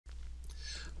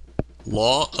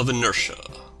Law of Inertia,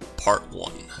 Part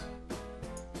 1.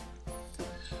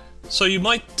 So you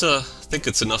might think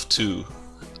it's enough to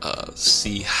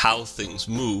see how things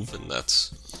move, and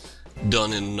that's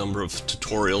done in a number of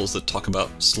tutorials that talk about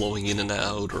slowing in and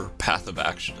out or path of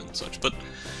action and such, but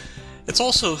it's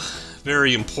also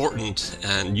very important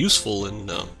and useful in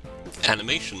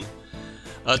animation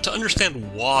to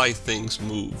understand why things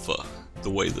move the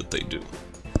way that they do.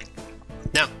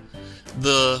 Now,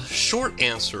 the short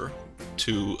answer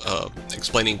to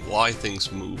explaining why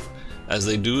things move as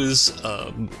they do is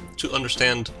to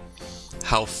understand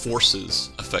how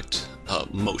forces affect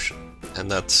motion, and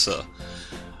that's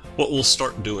what we'll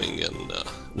start doing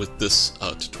with this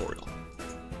tutorial.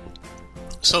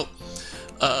 So,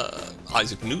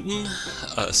 Isaac Newton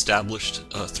established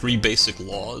three basic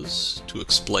laws to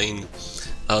explain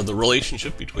the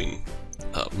relationship between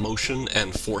motion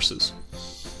and forces.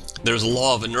 There's a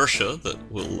law of inertia that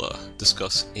we'll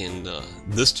discuss in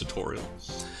this tutorial,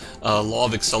 law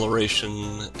of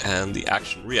acceleration, and the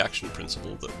action-reaction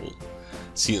principle that we'll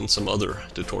see in some other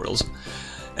tutorials.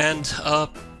 And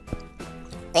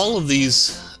all of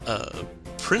these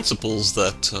principles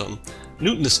that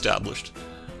Newton established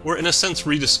were in a sense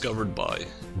rediscovered by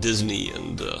Disney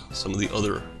and some of the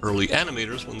other early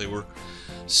animators when they were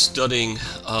studying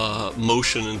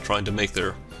motion and trying to make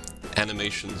their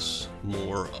animations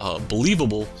more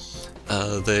believable.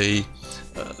 They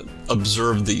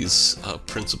observed these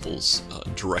principles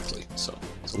directly. So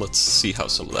let's see how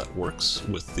some of that works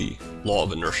with the law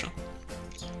of inertia.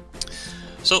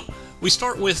 So we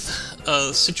start with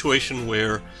a situation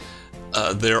where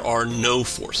there are no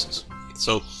forces.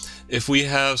 So if we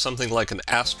have something like an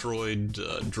asteroid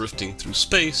drifting through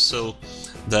space so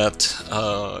that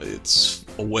it's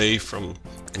away from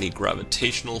any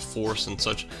gravitational force and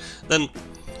such, then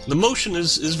the motion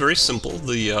is very simple.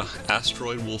 The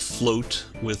asteroid will float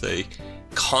with a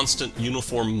constant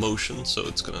uniform motion, so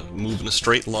it's going to move in a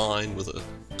straight line with a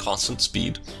constant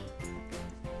speed.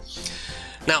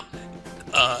 Now,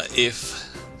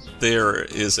 if there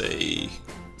is a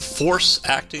force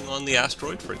acting on the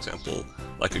asteroid, for example,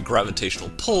 like a gravitational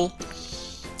pull,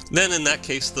 then in that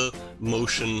case the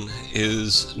motion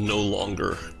is no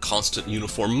longer constant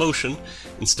uniform motion.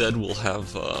 Instead we'll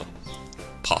have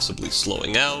possibly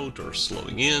slowing out or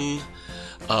slowing in,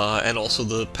 and also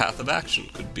the path of action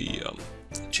could be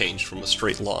changed from a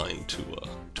straight line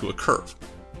to a curve.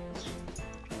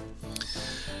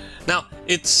 Now,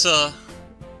 it's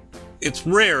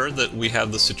rare that we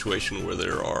have the situation where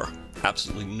there are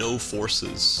absolutely no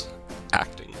forces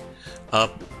acting.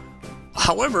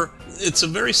 However, it's a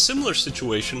very similar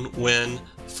situation when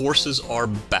forces are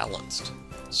balanced.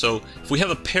 So if we have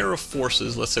a pair of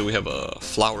forces, let's say we have a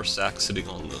flour sack sitting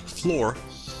on the floor,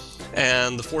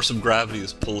 and the force of gravity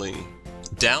is pulling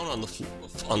down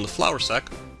on the flour sack.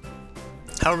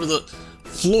 However, the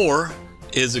floor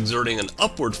is exerting an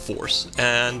upward force,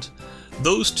 and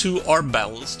those two are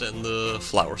balanced, and the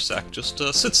flour sack just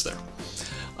sits there.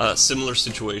 Similar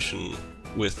situation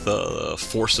with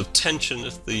force of tension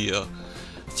if the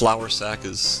flour sack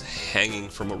is hanging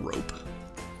from a rope.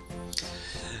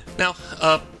 Now,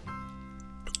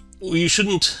 you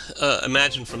shouldn't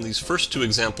imagine from these first two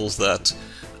examples that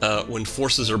when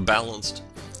forces are balanced,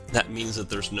 that means that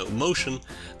there's no motion,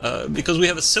 because we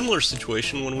have a similar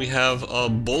situation when we have a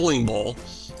bowling ball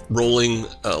rolling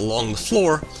along the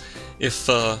floor. If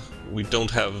we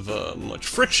don't have much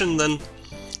friction, then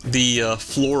the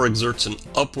floor exerts an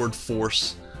upward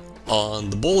force on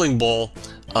the bowling ball,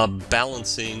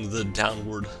 balancing the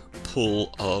downward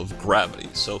pull of gravity.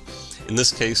 So in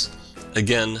this case,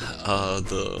 again,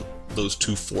 those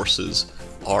two forces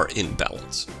are in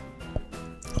balance.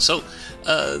 So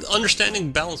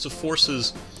understanding balance of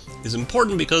forces is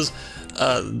important because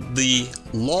the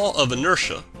law of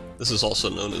inertia, this is also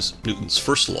known as Newton's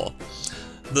first law,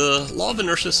 the law of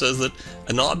inertia says that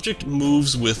an object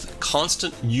moves with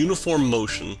constant uniform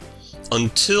motion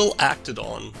until acted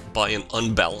on by an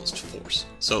unbalanced force.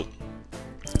 So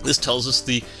this tells us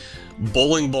the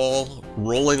bowling ball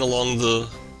rolling along the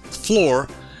floor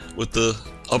with the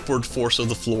upward force of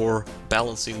the floor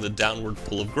balancing the downward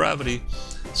pull of gravity.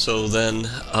 So then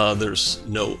there's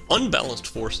no unbalanced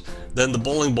force, then the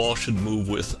bowling ball should move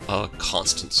with a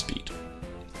constant speed.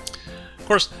 Of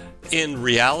course, in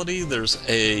reality, there's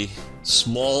a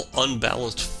small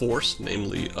unbalanced force,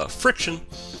 namely friction,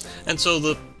 and so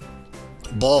the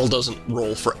ball doesn't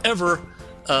roll forever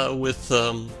with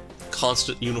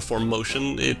constant uniform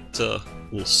motion. It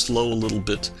will slow a little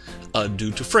bit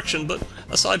due to friction, but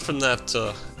aside from that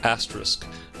asterisk,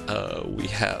 we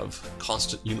have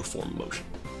constant uniform motion.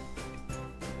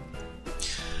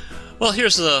 Well,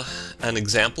 here's an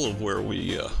example of where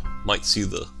we might see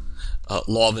the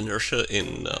law of inertia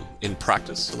in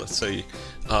practice. So let's say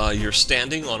you're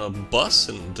standing on a bus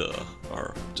and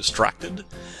are distracted,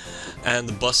 and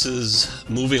the bus is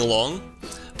moving along,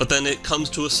 but then it comes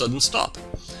to a sudden stop.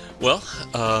 Well,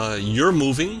 you're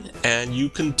moving and you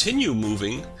continue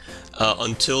moving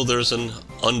until there's an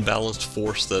unbalanced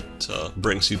force that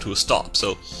brings you to a stop.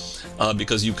 So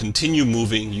because you continue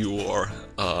moving, you are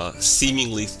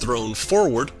seemingly thrown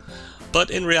forward, but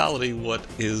in reality what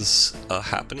is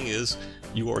happening is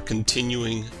you are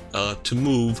continuing to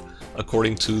move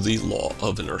according to the law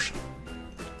of inertia.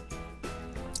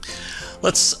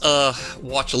 Let's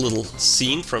watch a little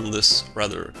scene from this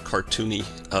rather cartoony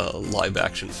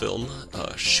live-action film,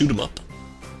 Shoot 'em Up.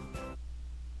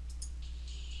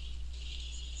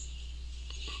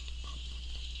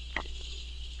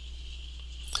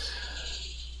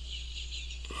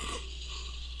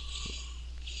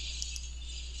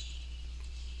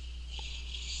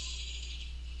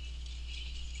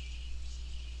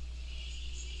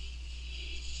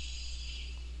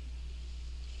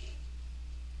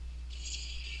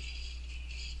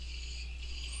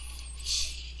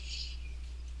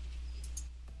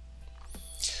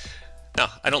 Now,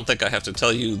 I don't think I have to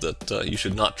tell you that you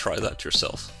should not try that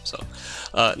yourself. So,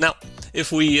 now,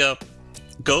 if we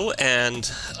go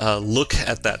and look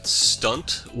at that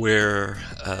stunt where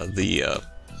the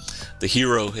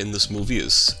hero in this movie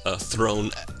is thrown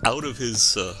out of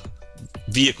his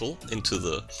vehicle into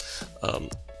the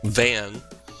van,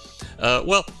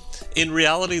 well, in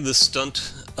reality, this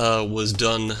stunt was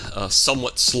done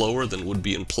somewhat slower than would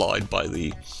be implied by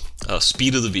the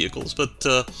speed of the vehicles,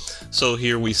 but so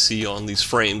here we see on these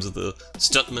frames the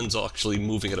stuntman's actually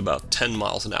moving at about 10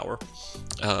 miles an hour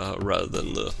rather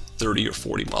than the 30 or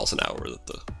 40 miles an hour that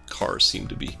the cars seem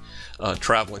to be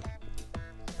traveling.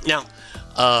 Now,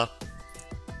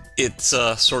 it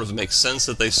sort of makes sense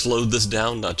that they slowed this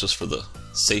down, not just for the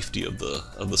safety of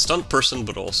the stunt person,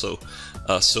 but also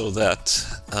so that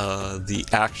the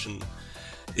action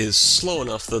is slow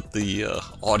enough that the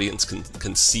audience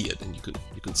can see it, and you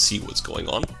can see what's going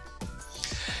on.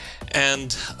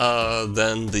 And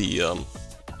then the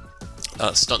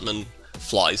stuntman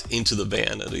flies into the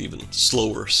van at an even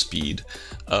slower speed,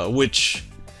 which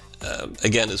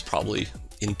again is probably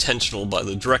intentional by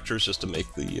the directors just to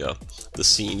make the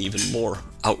scene even more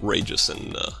outrageous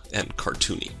and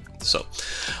cartoony. So,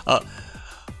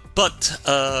 but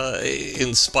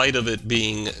in spite of it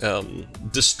being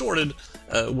distorted,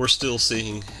 we're still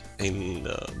seeing in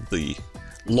the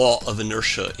law of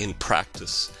inertia in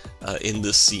practice in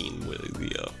this scene with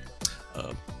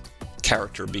the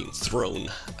character being thrown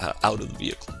out of the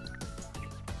vehicle.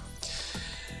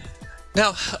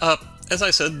 Now, as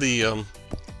I said, the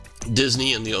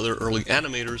Disney and the other early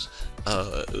animators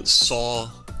saw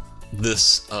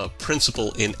this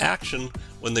principle in action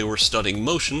when they were studying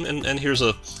motion, and here's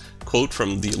a quote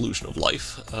from The Illusion of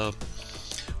Life.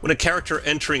 When a character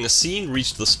entering a scene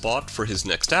reached the spot for his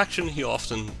next action, he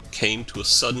often came to a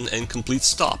sudden and complete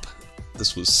stop.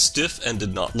 This was stiff and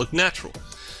did not look natural.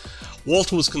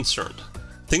 Walt was concerned.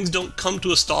 Things don't come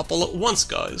to a stop all at once,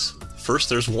 guys. First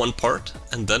there's one part,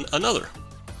 and then another.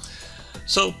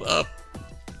 So,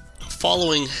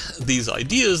 following these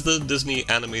ideas, the Disney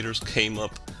animators came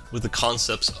up with the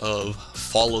concepts of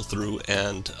follow-through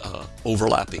and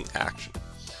overlapping action.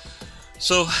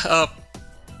 So,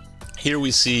 here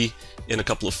we see in a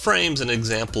couple of frames an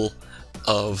example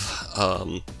of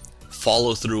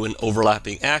follow-through and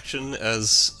overlapping action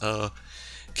as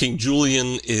King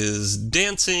Julian is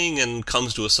dancing and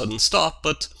comes to a sudden stop,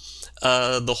 but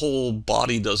the whole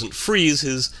body doesn't freeze.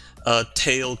 His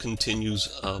tail continues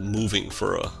moving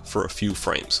for a few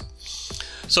frames.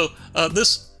 So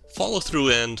this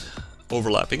follow-through and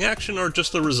overlapping action are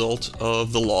just the result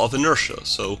of the law of inertia.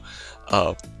 So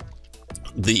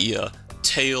the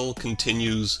tail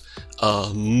continues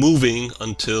moving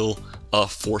until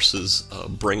forces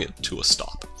bring it to a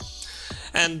stop.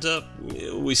 And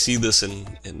we see this in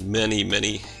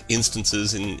many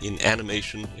instances in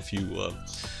animation. If you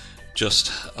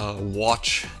just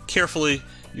watch carefully,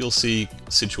 you'll see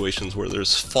situations where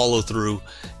there's follow-through,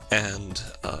 and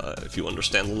if you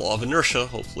understand the law of inertia,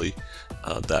 hopefully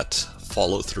that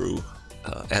follow-through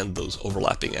and those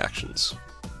overlapping actions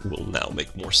will now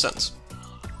make more sense.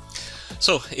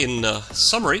 So, in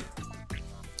summary,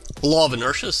 the law of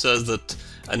inertia says that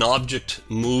an object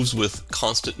moves with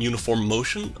constant uniform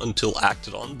motion until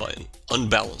acted on by an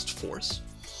unbalanced force.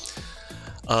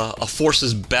 A force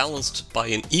is balanced by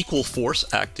an equal force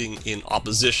acting in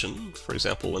opposition. For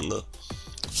example, when the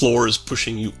floor is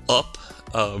pushing you up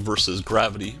versus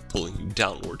gravity pulling you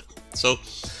downward. So,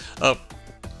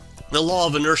 The law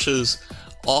of inertia is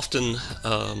often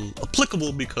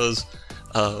applicable because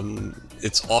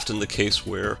it's often the case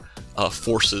where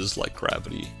forces like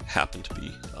gravity happen to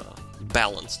be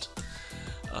balanced.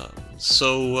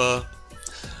 So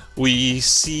we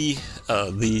see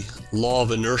the law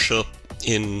of inertia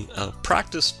in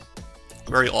practice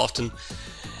very often,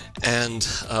 and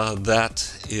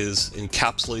that is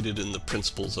encapsulated in the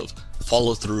principles of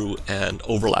follow-through and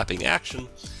overlapping action.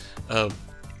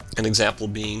 An example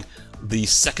being the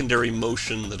secondary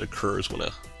motion that occurs when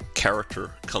a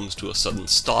character comes to a sudden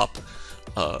stop.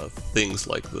 Things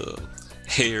like the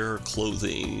hair,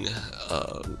 clothing,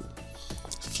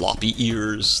 floppy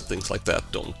ears, things like that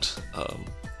don't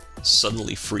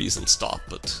suddenly freeze and stop,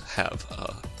 but have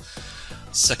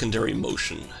secondary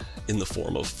motion in the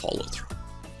form of follow-through.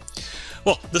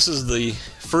 Well, this is the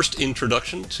first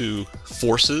introduction to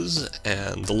forces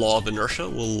and the law of inertia.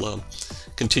 We'll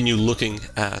continue looking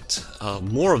at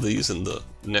more of these in the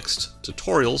next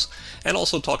tutorials, and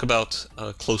also talk about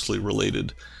a closely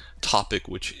related topic,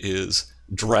 which is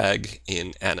drag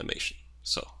in animation.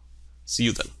 So, see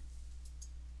you then.